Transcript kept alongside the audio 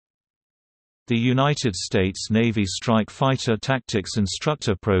The United States Navy Strike Fighter Tactics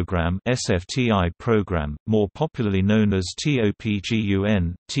Instructor Program (SFTI) program, more popularly known as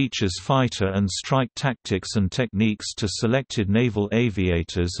TOPGUN, teaches fighter and strike tactics and techniques to selected naval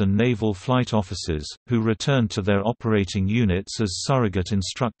aviators and naval flight officers, who return to their operating units as surrogate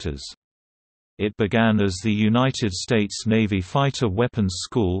instructors. It began as the United States Navy Fighter Weapons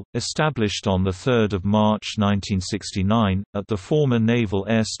School, established on 3 March 1969, at the former Naval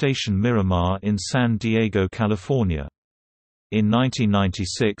Air Station Miramar in San Diego, California. In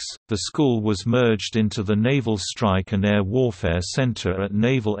 1996, the school was merged into the Naval Strike and Air Warfare Center at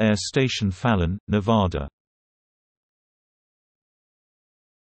Naval Air Station Fallon, Nevada.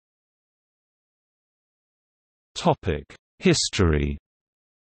 History.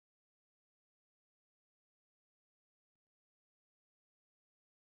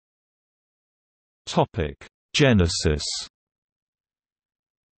 Genesis.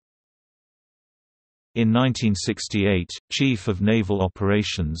 In 1968, Chief of Naval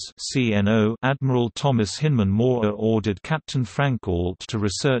Operations (CNO) Admiral Thomas Hinman Moore ordered Captain Frank Ault to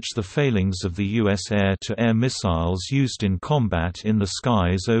research the failings of the U.S. air-to-air missiles used in combat in the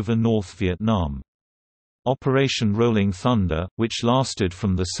skies over North Vietnam. Operation Rolling Thunder, which lasted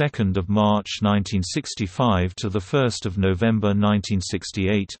from 2 March 1965 to 1 November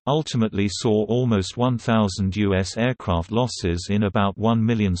 1968, ultimately saw almost 1,000 U.S. aircraft losses in about 1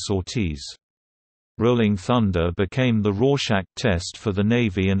 million sorties. Rolling Thunder became the Rorschach test for the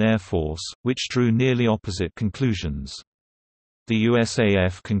Navy and Air Force, which drew nearly opposite conclusions. The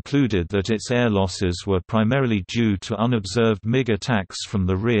USAF concluded that its air losses were primarily due to unobserved MiG attacks from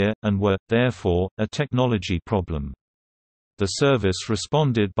the rear, and were, therefore, a technology problem. The service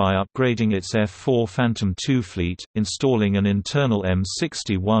responded by upgrading its F-4 Phantom II fleet, installing an internal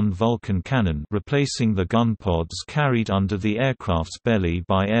M61 Vulcan cannon replacing the gun pods carried under the aircraft's belly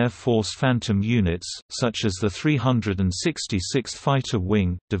by Air Force Phantom units, such as the 366th Fighter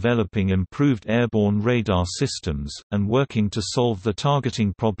Wing, developing improved airborne radar systems, and working to solve the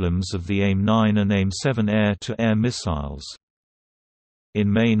targeting problems of the AIM-9 and AIM-7 air-to-air missiles.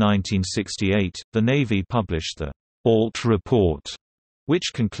 In May 1968, the Navy published the Ault Report,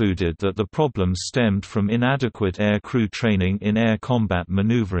 which concluded that the problem stemmed from inadequate air crew training in air combat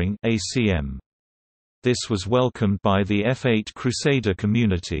maneuvering (ACM). This was welcomed by the F-8 Crusader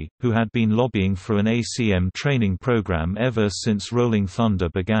community, who had been lobbying for an ACM training program ever since Rolling Thunder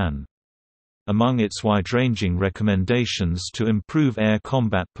began. Among its wide-ranging recommendations to improve air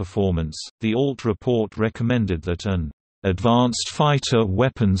combat performance, the Ault Report recommended that an advanced fighter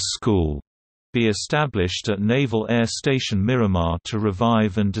weapons school be established at Naval Air Station Miramar to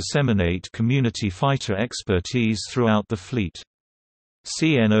revive and disseminate community fighter expertise throughout the fleet.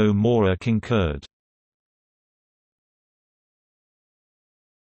 CNO Moore concurred.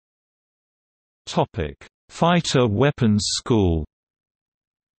 Fighter Weapons School.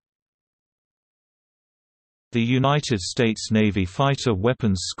 The United States Navy Fighter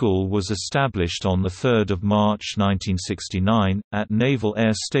Weapons School was established on 3 March 1969, at Naval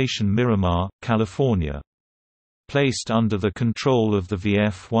Air Station Miramar, California. Placed under the control of the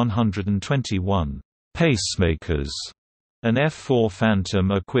VF-121 pacemakers, an F-4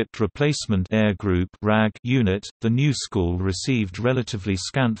 Phantom-equipped Replacement Air Group unit, the new school received relatively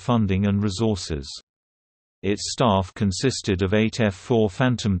scant funding and resources. Its staff consisted of 8 F-4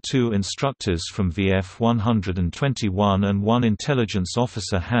 Phantom II instructors from VF-121 and 1 intelligence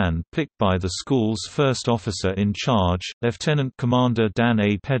officer hand-picked by the school's first officer in charge, Lieutenant Commander Dan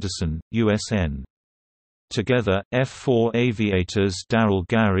A. Pedersen, USN. Together, F-4 aviators Darrell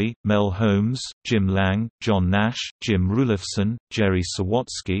Gary, Mel Holmes, Jim Lang, John Nash, Jim Rulifson, Jerry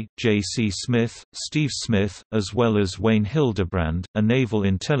Sawatsky, J.C. Smith, Steve Smith, as well as Wayne Hildebrand, a naval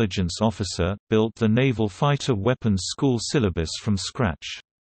intelligence officer, built the Naval Fighter Weapons School syllabus from scratch.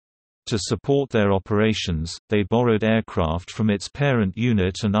 To support their operations, they borrowed aircraft from its parent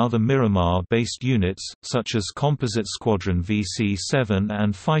unit and other Miramar-based units, such as Composite Squadron VC-7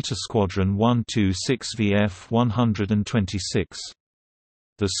 and Fighter Squadron 126 VF-126.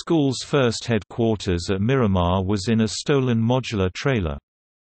 The school's first headquarters at Miramar was in a stolen modular trailer.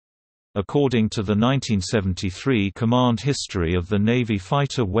 According to the 1973 command history of the Navy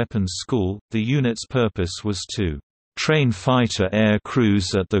Fighter Weapons School, the unit's purpose was to train fighter air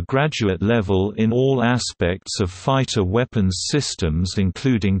crews at the graduate level in all aspects of fighter weapons systems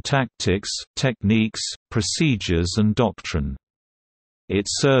including tactics, techniques, procedures and doctrine. It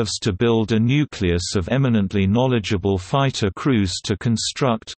serves to build a nucleus of eminently knowledgeable fighter crews to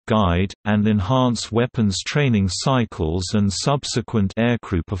construct, guide, and enhance weapons training cycles and subsequent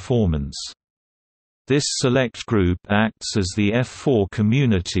aircrew performance. This select group acts as the F-4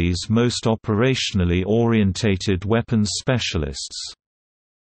 community's most operationally orientated weapons specialists.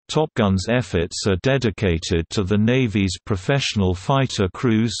 Top Gun's efforts are dedicated to the Navy's professional fighter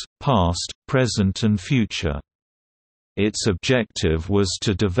crews, past, present and future. Its objective was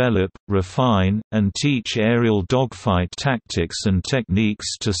to develop, refine, and teach aerial dogfight tactics and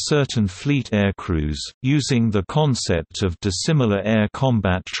techniques to certain fleet aircrews, using the concept of dissimilar air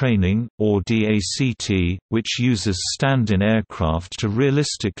combat training, or DACT, which uses stand-in aircraft to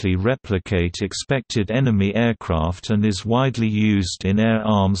realistically replicate expected enemy aircraft and is widely used in air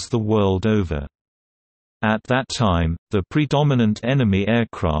arms the world over. At that time, the predominant enemy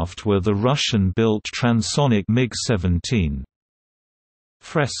aircraft were the Russian-built transonic MiG-17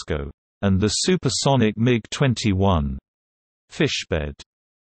 Fresco and the supersonic MiG-21 Fishbed.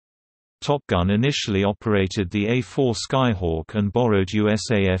 Top Gun initially operated the A-4 Skyhawk and borrowed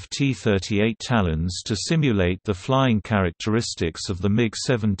USAF T-38 Talons to simulate the flying characteristics of the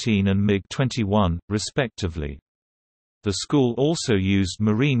MiG-17 and MiG-21, respectively. The school also used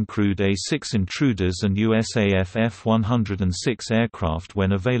Marine-crewed A-6 Intruders and USAF F-106 aircraft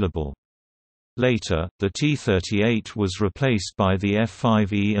when available. Later, the T-38 was replaced by the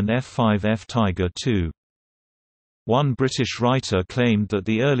F-5E and F-5F Tiger II. One British writer claimed that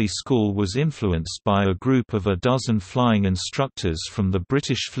the early school was influenced by a group of a dozen flying instructors from the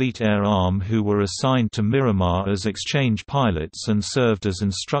British Fleet Air Arm who were assigned to Miramar as exchange pilots and served as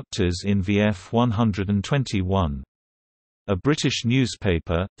instructors in VF 121. A British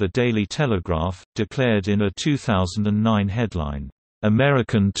newspaper, the Daily Telegraph, declared in a 2009 headline,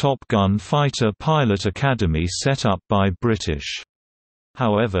 "American Top Gun Fighter Pilot Academy set up by British."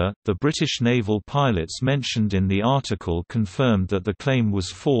 However, the British naval pilots mentioned in the article confirmed that the claim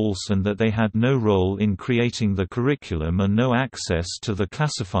was false and that they had no role in creating the curriculum and no access to the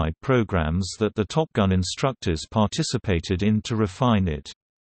classified programs that the Top Gun instructors participated in to refine it.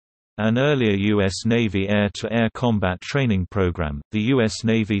 An earlier U.S. Navy air-to-air combat training program, the U.S.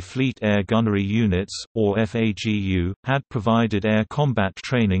 Navy Fleet Air Gunnery Units, or FAGU, had provided air combat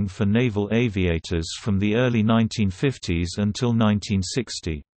training for naval aviators from the early 1950s until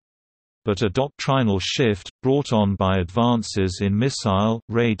 1960. But a doctrinal shift, brought on by advances in missile,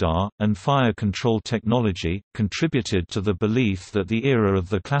 radar, and fire control technology, contributed to the belief that the era of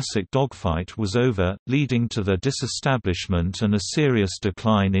the classic dogfight was over, leading to the disestablishment and a serious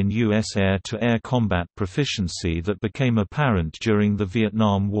decline in U.S. air-to-air combat proficiency that became apparent during the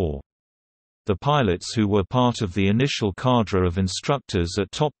Vietnam War. The pilots who were part of the initial cadre of instructors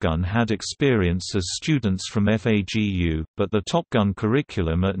at Top Gun had experience as students from FAGU, but the Top Gun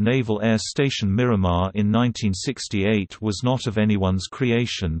curriculum at Naval Air Station Miramar in 1968 was not of anyone's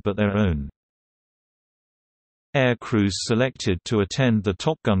creation but their own. Air crews selected to attend the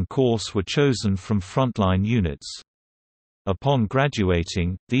Top Gun course were chosen from frontline units. Upon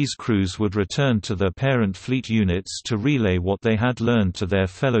graduating, these crews would return to their parent fleet units to relay what they had learned to their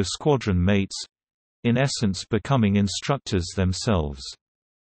fellow squadron mates—in essence becoming instructors themselves.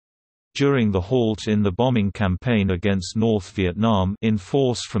 During the halt in the bombing campaign against North Vietnam in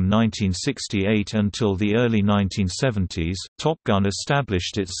force from 1968 until the early 1970s, Top Gun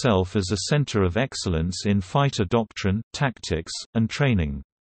established itself as a center of excellence in fighter doctrine, tactics, and training.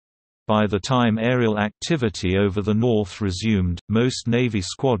 By the time aerial activity over the North resumed, most Navy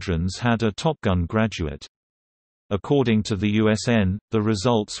squadrons had a Top Gun graduate. According to the USN, the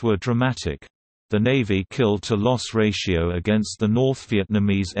results were dramatic. The Navy kill-to-loss ratio against the North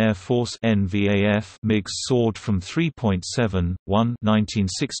Vietnamese Air Force (NVAF) MiGs soared from 3.71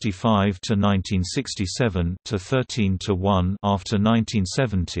 (1965 to 1967) to 13:1 after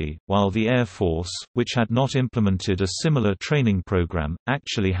 1970, while the Air Force, which had not implemented a similar training program,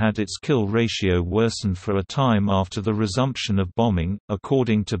 actually had its kill ratio worsen for a time after the resumption of bombing,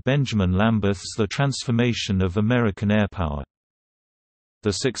 according to Benjamin Lambeth's The Transformation of American Airpower.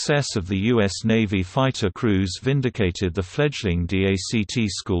 The success of the U.S. Navy fighter crews vindicated the fledgling DACT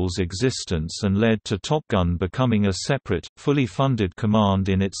school's existence and led to Top Gun becoming a separate, fully funded command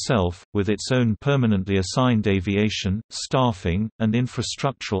in itself, with its own permanently assigned aviation, staffing, and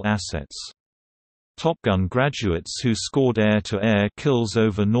infrastructural assets. Top Gun graduates who scored air-to-air kills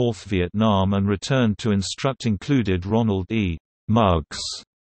over North Vietnam and returned to instruct included Ronald E. Muggs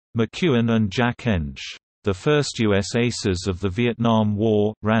McEwen and Jack Ench. The first U.S. aces of the Vietnam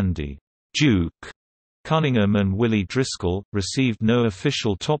War, Randy Duke Cunningham and Willie Driscoll, received no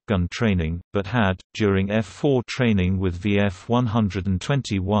official Top Gun training, but had, during F-4 training with VF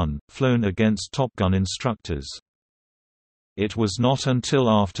 121, flown against Top Gun instructors. It was not until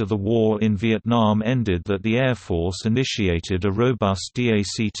after the war in Vietnam ended that the Air Force initiated a robust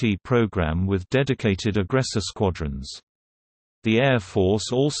DACT program with dedicated aggressor squadrons. The Air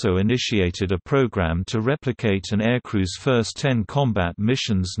Force also initiated a program to replicate an aircrew's first 10 combat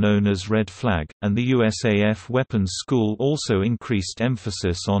missions known as Red Flag, and the USAF Weapons School also increased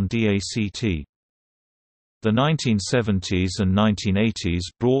emphasis on DACT. The 1970s and 1980s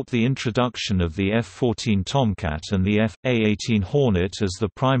brought the introduction of the F-14 Tomcat and the F/A-18 Hornet as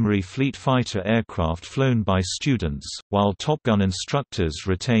the primary fleet fighter aircraft flown by students, while Top Gun instructors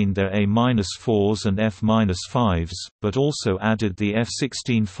retained their A-4s and F-5s, but also added the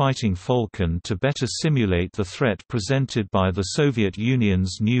F-16 Fighting Falcon to better simulate the threat presented by the Soviet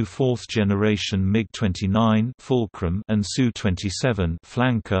Union's new fourth-generation MiG-29 Fulcrum and Su-27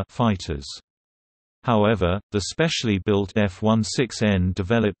 Flanker fighters. However, the specially built F-16N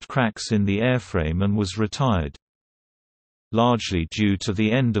developed cracks in the airframe and was retired. Largely due to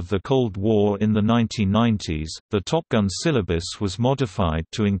the end of the Cold War in the 1990s, the Top Gun syllabus was modified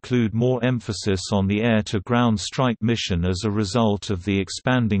to include more emphasis on the air-to-ground strike mission as a result of the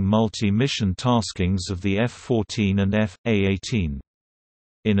expanding multi-mission taskings of the F-14 and F/A-18.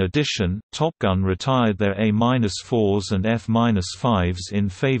 In addition, Top Gun retired their A-4s and F-5s in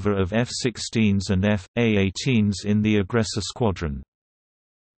favor of F-16s and F/A-18s in the aggressor squadron.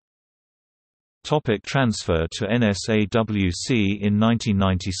 Transfer to NSAWC. In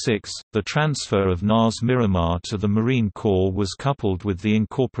 1996, the transfer of NAS Miramar to the Marine Corps was coupled with the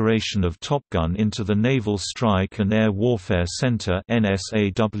incorporation of Top Gun into the Naval Strike and Air Warfare Center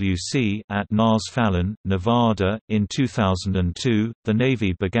 (NSAWC) at NAS Fallon, Nevada. In 2002, the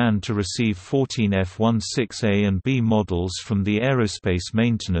Navy began to receive 14 F-16A and B models from the Aerospace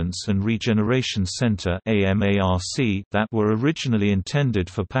Maintenance and Regeneration Center (AMARC) that were originally intended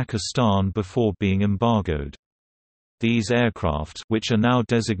for Pakistan before being embargoed. These aircraft, which are now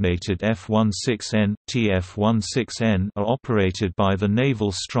designated F-16N, TF-16N, are operated by the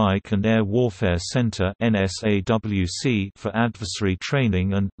Naval Strike and Air Warfare Center (NSAWC) for adversary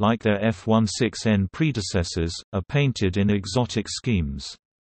training and, like their F-16N predecessors, are painted in exotic schemes.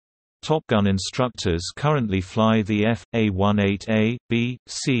 Top Gun instructors currently fly the F/A-18A, B,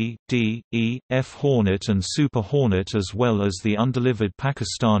 C, D, E, F Hornet and Super Hornet as well as the undelivered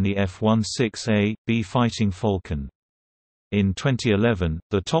Pakistani F-16A, B Fighting Falcon. In 2011,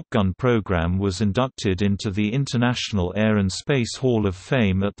 the Top Gun program was inducted into the International Air and Space Hall of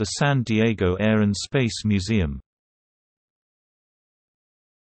Fame at the San Diego Air and Space Museum.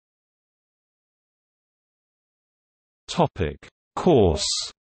 Course.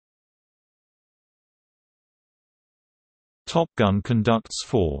 Top Gun conducts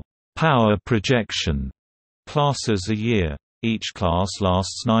 4 power projection classes a year. Each class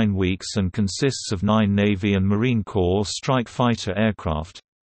lasts 9 weeks and consists of 9 Navy and Marine Corps strike fighter aircraft,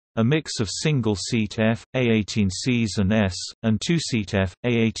 a mix of single-seat F/A-18Cs and S, and two-seat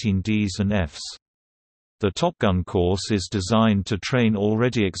F/A-18Ds and Fs. The Top Gun course is designed to train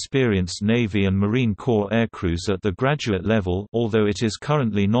already experienced Navy and Marine Corps aircrews at the graduate level, although it is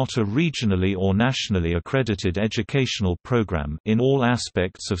currently not a regionally or nationally accredited educational program, in all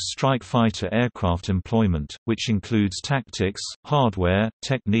aspects of strike fighter aircraft employment, which includes tactics, hardware,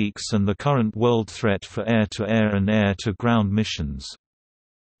 techniques and the current world threat for air-to-air and air-to-ground missions.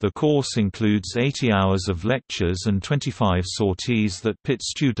 The course includes 80 hours of lectures and 25 sorties that pit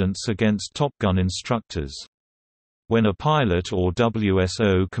students against Top Gun instructors. When a pilot or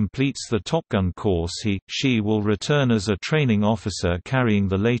WSO completes the Top Gun course, he/she will return as a training officer carrying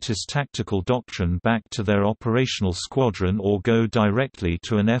the latest tactical doctrine back to their operational squadron or go directly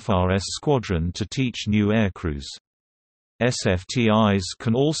to an FRS squadron to teach new aircrews. SFTIs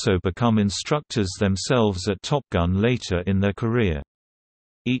can also become instructors themselves at Top Gun later in their career.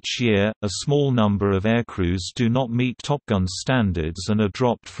 Each year, a small number of aircrews do not meet Top Gun standards and are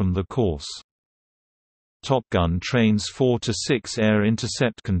dropped from the course. Top Gun trains 4 to 6 air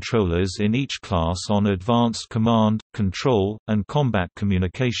intercept controllers in each class on advanced command, control, and combat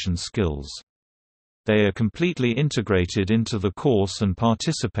communication skills. They are completely integrated into the course and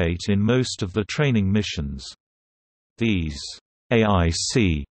participate in most of the training missions. These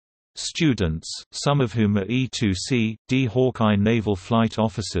AIC students, some of whom are E-2C, D Hawkeye naval flight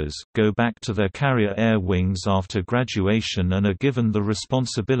officers, go back to their carrier air wings after graduation and are given the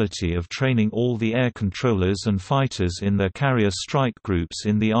responsibility of training all the air controllers and fighters in their carrier strike groups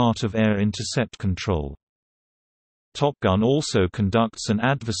in the art of air intercept control. Top Gun also conducts an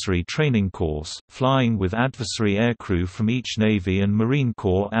adversary training course, flying with adversary aircrew from each Navy and Marine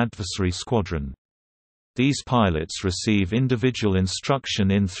Corps adversary squadron. These pilots receive individual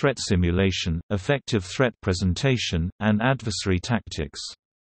instruction in threat simulation, effective threat presentation, and adversary tactics.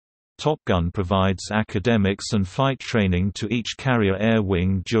 Top Gun provides academics and flight training to each carrier air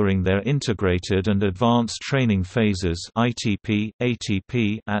wing during their integrated and advanced training phases (ITP,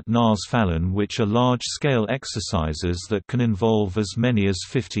 ATP) at NAS Fallon, which are large-scale exercises that can involve as many as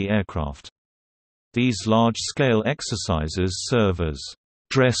 50 aircraft. These large-scale exercises serve as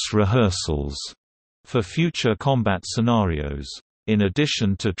dress rehearsals for future combat scenarios. In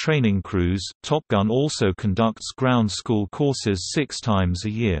addition to training crews, Top Gun also conducts ground school courses 6 times a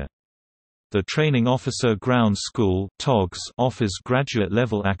year. The Training Officer Ground School (TOGS) offers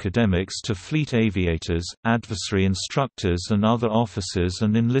graduate-level academics to fleet aviators, adversary instructors and other officers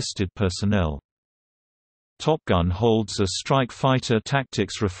and enlisted personnel. Top Gun holds a Strike Fighter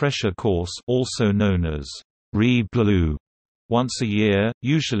Tactics Refresher course, also known as Re-Blue, once a year,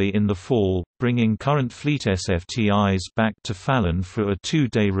 usually in the fall, bringing current fleet SFTIs back to Fallon for a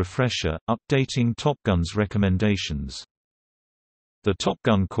 2-day refresher, updating Top Gun's recommendations. The Top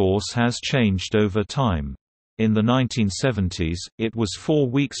Gun course has changed over time. In the 1970s, it was 4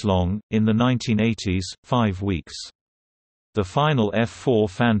 weeks long, in the 1980s, 5 weeks. The final F-4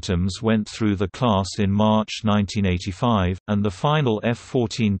 Phantoms went through the class in March 1985, and the final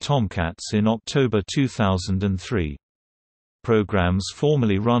F-14 Tomcats in October 2003. Programs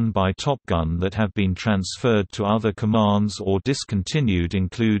formerly run by Top Gun that have been transferred to other commands or discontinued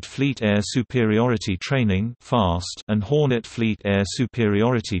include Fleet Air Superiority Training (FAST) and Hornet Fleet Air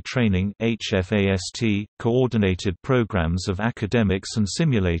Superiority Training (HFAST), coordinated programs of academics and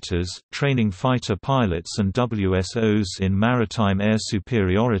simulators, training fighter pilots and WSOs in maritime air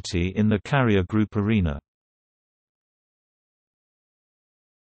superiority in the carrier group arena.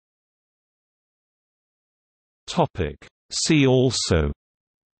 See also: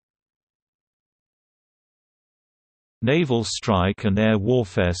 Naval Strike and Air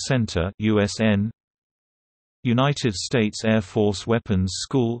Warfare Center (USN), United States Air Force Weapons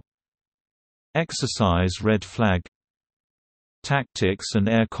School, Exercise Red Flag, Tactics and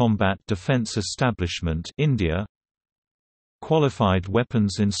Air Combat Defense Establishment India, Qualified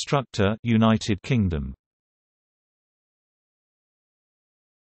Weapons Instructor United Kingdom.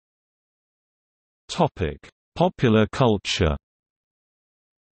 Topic: Popular culture.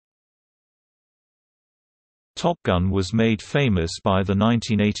 Top Gun was made famous by the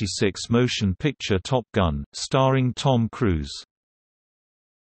 1986 motion picture Top Gun, starring Tom Cruise.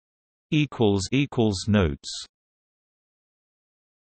 Notes